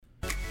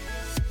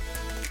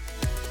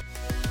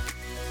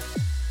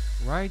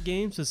Riot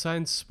Games has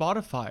signed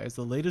Spotify as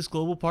the latest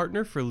global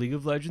partner for League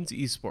of Legends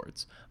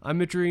esports. I'm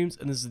Mitch Reams,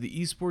 and this is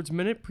the Esports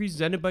Minute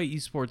presented by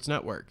Esports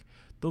Network.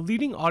 The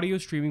leading audio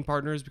streaming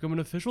partner has become an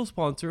official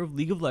sponsor of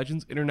League of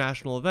Legends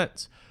international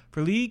events.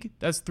 For League,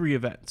 that's 3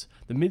 events: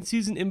 the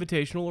Mid-Season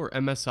Invitational or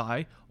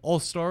MSI,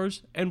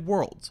 All-Stars, and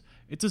Worlds.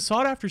 It's a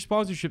sought-after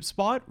sponsorship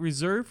spot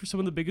reserved for some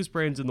of the biggest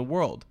brands in the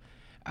world.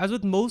 As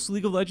with most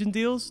League of Legends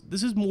deals,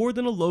 this is more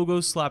than a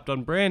logo slapped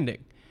on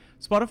branding.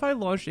 Spotify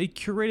launched a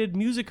curated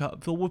music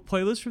hub filled with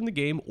playlists from the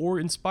game or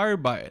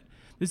inspired by it.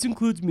 This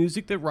includes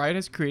music that Riot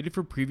has created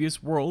for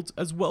previous worlds,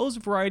 as well as a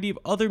variety of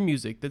other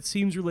music that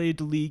seems related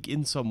to League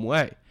in some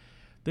way.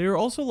 They are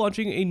also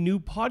launching a new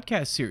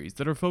podcast series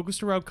that are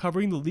focused around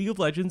covering the League of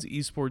Legends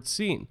esports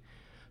scene.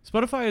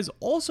 Spotify has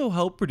also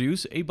helped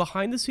produce a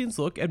behind-the-scenes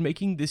look at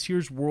making this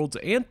year's World's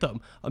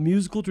Anthem, a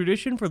musical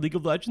tradition for League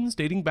of Legends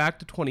dating back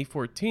to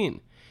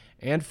 2014.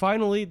 And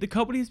finally, the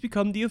company has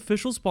become the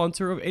official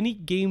sponsor of any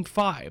Game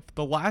 5,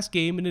 the last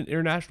game in an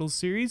international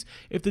series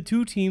if the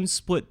two teams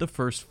split the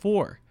first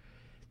 4.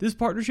 This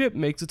partnership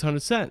makes a ton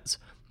of sense.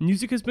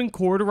 Music has been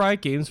core to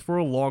Riot Games for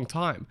a long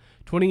time.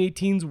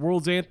 2018's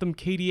World's Anthem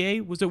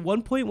KDA was at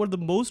one point one of the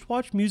most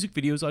watched music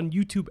videos on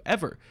YouTube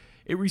ever.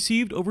 It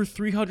received over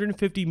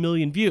 350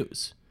 million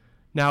views.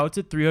 Now it's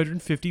at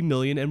 350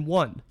 million and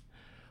 1.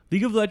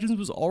 League of Legends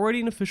was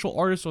already an official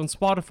artist on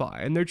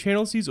Spotify, and their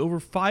channel sees over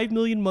 5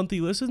 million monthly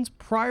listens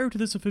prior to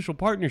this official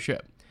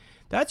partnership.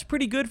 That's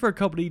pretty good for a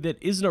company that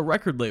isn't a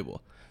record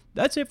label.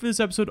 That's it for this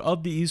episode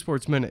of the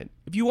Esports Minute.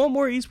 If you want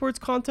more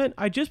esports content,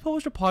 I just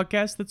published a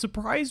podcast that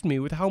surprised me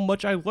with how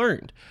much I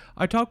learned.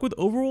 I talked with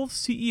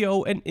Overwolf's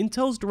CEO and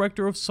Intel's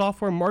Director of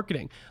Software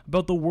Marketing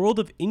about the world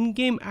of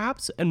in-game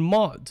apps and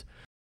mods.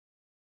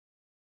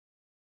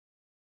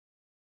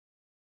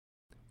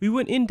 We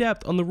went in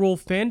depth on the role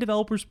fan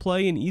developers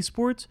play in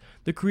esports,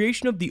 the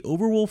creation of the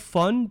Overwolf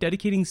Fund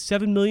dedicating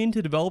 $7 million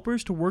to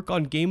developers to work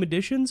on game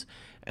additions,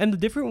 and the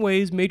different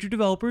ways major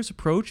developers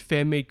approach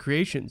fan-made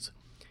creations.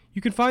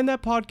 You can find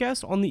that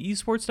podcast on the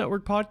Esports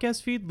Network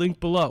podcast feed linked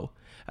below.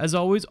 As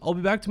always, I'll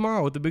be back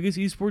tomorrow with the biggest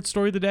esports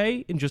story of the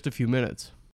day in just a few minutes.